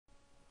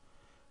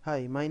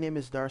Hi, my name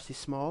is Darcy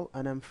Small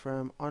and I'm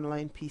from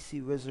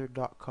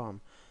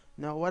onlinepcwizard.com.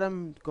 Now what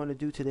I'm going to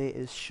do today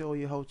is show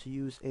you how to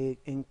use a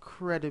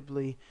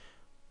incredibly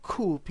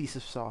cool piece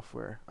of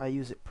software. I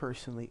use it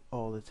personally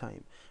all the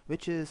time,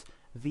 which is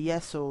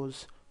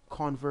VSO's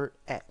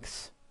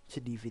ConvertX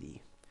to DVD.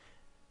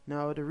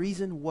 Now the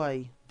reason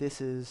why this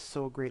is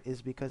so great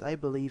is because I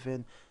believe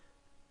in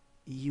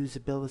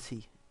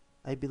usability.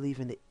 I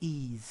believe in the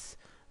ease.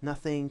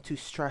 Nothing too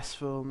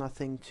stressful,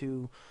 nothing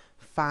too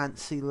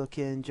fancy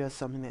looking, just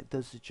something that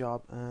does the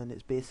job, and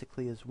it's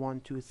basically is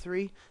 1, 2,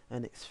 3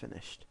 and it's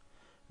finished.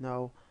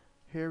 Now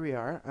here we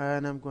are,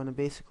 and I'm going to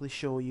basically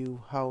show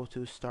you how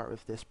to start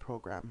with this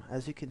program.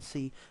 As you can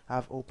see,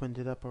 I've opened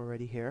it up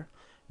already here.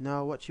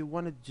 Now what you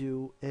want to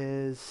do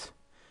is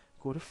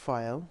go to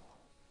File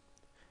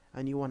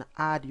and you want to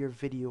add your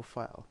video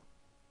file.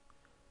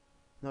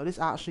 Now this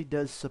actually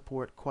does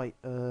support quite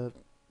a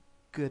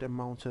good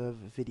amount of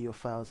video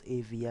files,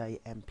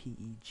 AVI,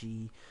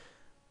 MPEG,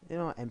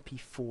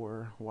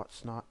 MP4,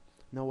 what's not.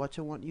 Now what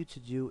I want you to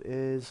do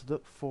is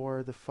look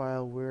for the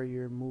file where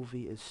your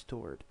movie is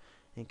stored.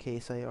 In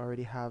case I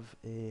already have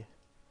a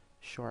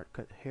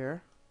shortcut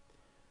here,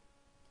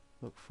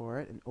 look for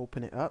it and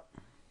open it up.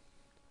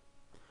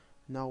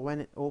 Now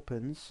when it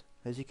opens,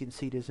 as you can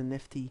see, there's a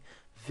nifty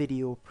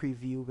video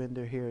preview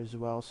window here as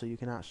well, so you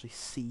can actually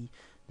see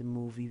the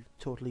movie,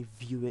 totally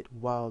view it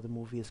while the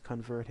movie is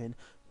converting.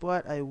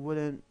 But I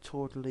wouldn't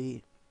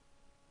totally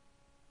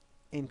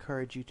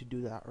encourage you to do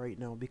that right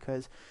now,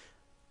 because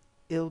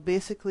it'll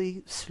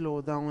basically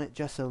slow down it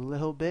just a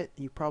little bit.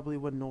 You probably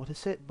wouldn't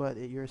notice it, but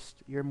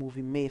your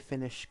movie may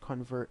finish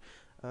convert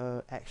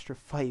extra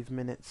 5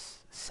 minutes,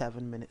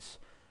 7 minutes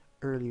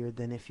earlier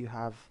than if you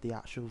have the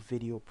actual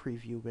video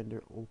preview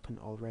window open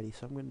already.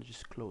 So I'm going to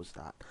just close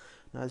that.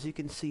 Now as you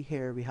can see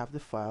here, we have the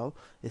file.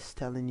 It's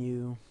telling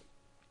you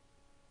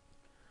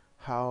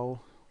how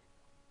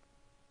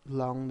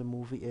long the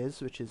movie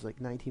is, which is like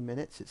 90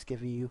 minutes. It's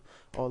giving you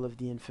all of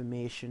the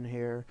information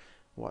here,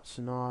 what's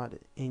not,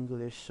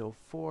 English, so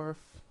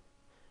forth.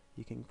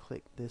 You can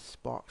click this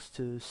box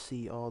to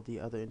see all the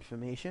other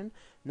information.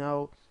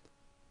 Now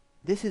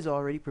this is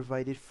already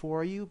provided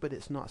for you, but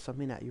it's not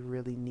something that you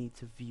really need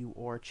to view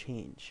or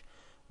change.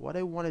 What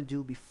I want to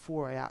do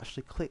before I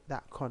actually click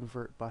that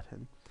convert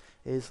button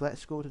is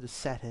let's go to the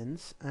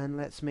settings and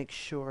let's make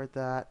sure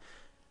that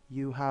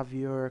you have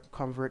your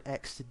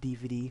ConvertX to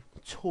DVD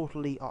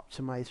totally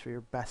optimized for your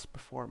best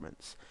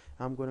performance.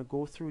 I'm going to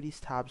go through these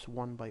tabs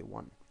one by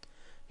one.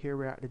 Here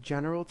we're at the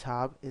General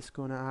tab. It's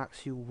going to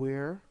ask you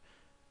where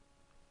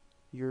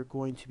you're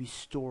going to be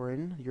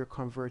storing your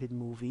converted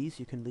movies.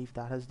 You can leave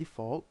that as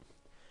default.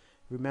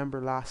 Remember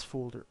last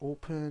folder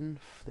open,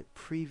 flip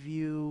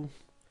preview.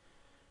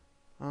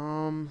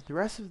 The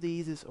rest of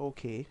these is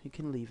okay. You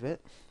can leave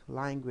it.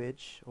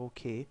 Language,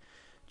 okay.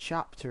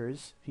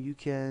 Chapters, you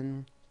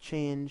can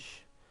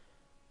change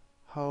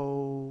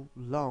how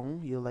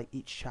long you like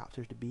each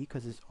chapter to be,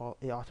 because it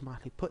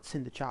automatically puts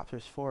in the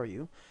chapters for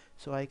you.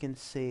 So I can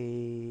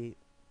say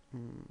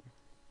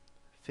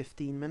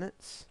 15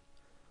 minutes,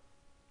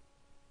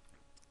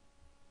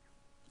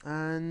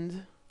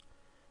 and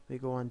we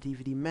go on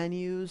DVD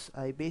menus.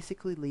 I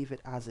basically leave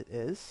it as it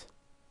is.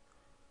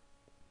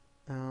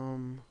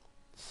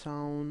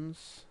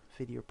 Sounds,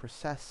 video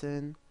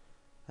processing,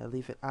 I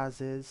leave it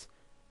as is.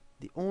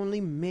 The only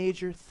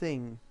major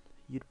thing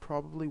you'd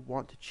probably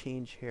want to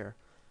change here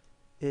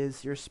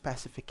is your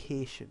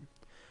specification,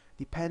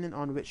 depending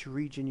on which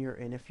region you're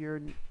in. If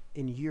you're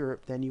in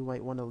Europe, then you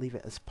might want to leave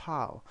it as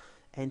PAL.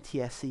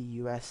 NTSC,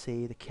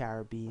 USA, the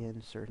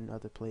Caribbean, certain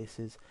other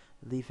places,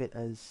 leave it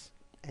as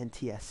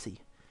NTSC.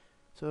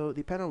 So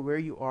depending on where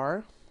you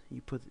are,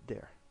 you put it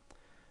there.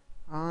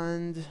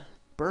 And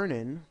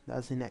burn-in,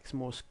 that's the next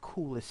most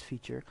coolest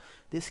feature.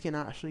 This can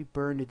actually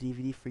burn the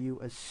DVD for you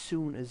as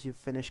soon as you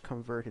finish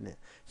converting it.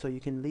 So you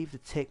can leave the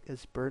tick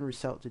as burn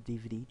result to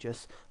DVD,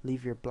 just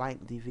leave your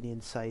blank DVD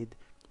inside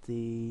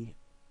the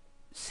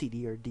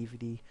CD or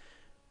DVD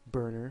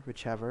burner,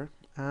 whichever,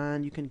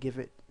 and you can give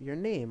it your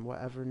name,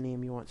 whatever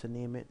name you want to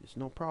name it. It's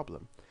no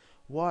problem.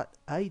 What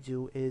I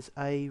do is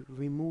I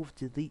remove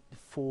delete the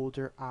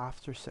folder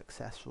after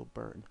successful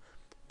burn.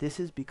 This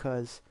is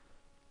because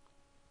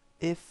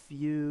if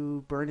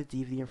you burn a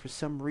DVD and for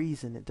some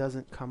reason it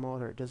doesn't come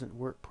out or it doesn't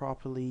work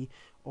properly,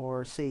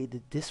 or say the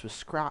disk was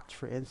scratched,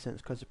 for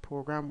instance, because the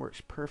program works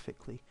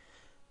perfectly.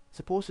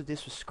 Suppose the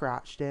disk was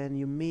scratched, then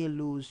you may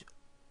lose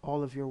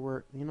all of your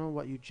work,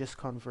 what you just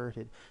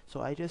converted.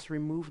 So I just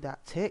remove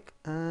that tick,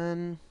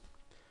 and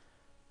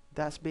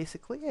that's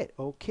basically it.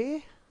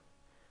 Okay.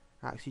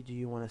 Actually, do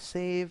you want to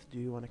save? Do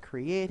you want to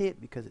create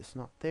it because it's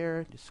not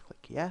there? Just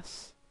click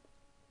yes.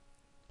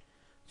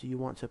 Do you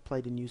want to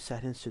apply the new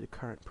settings to the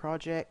current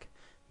project?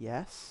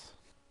 Yes.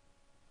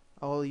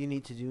 All you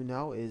need to do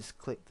now is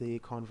click the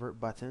convert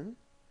button,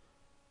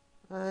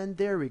 and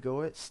there we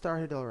go, it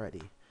started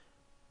already.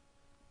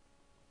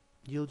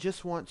 You'll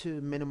just want to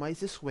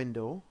minimize this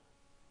window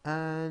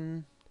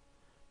and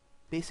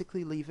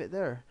basically leave it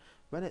there.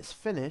 When it's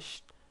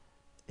finished,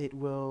 it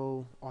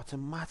will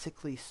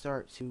automatically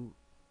start to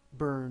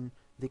burn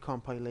the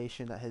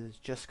compilation that has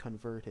just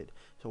converted.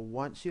 So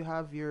once you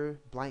have your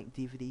blank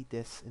DVD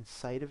disk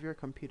inside of your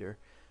computer,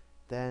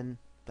 then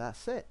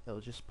that's it.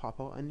 It'll just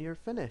pop out and you're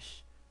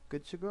finished.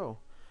 Good to go.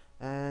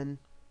 And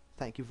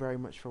thank you very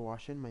much for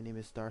watching. My name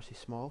is Darcy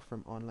Small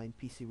from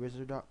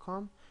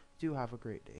onlinepcwizard.com. Do have a great day.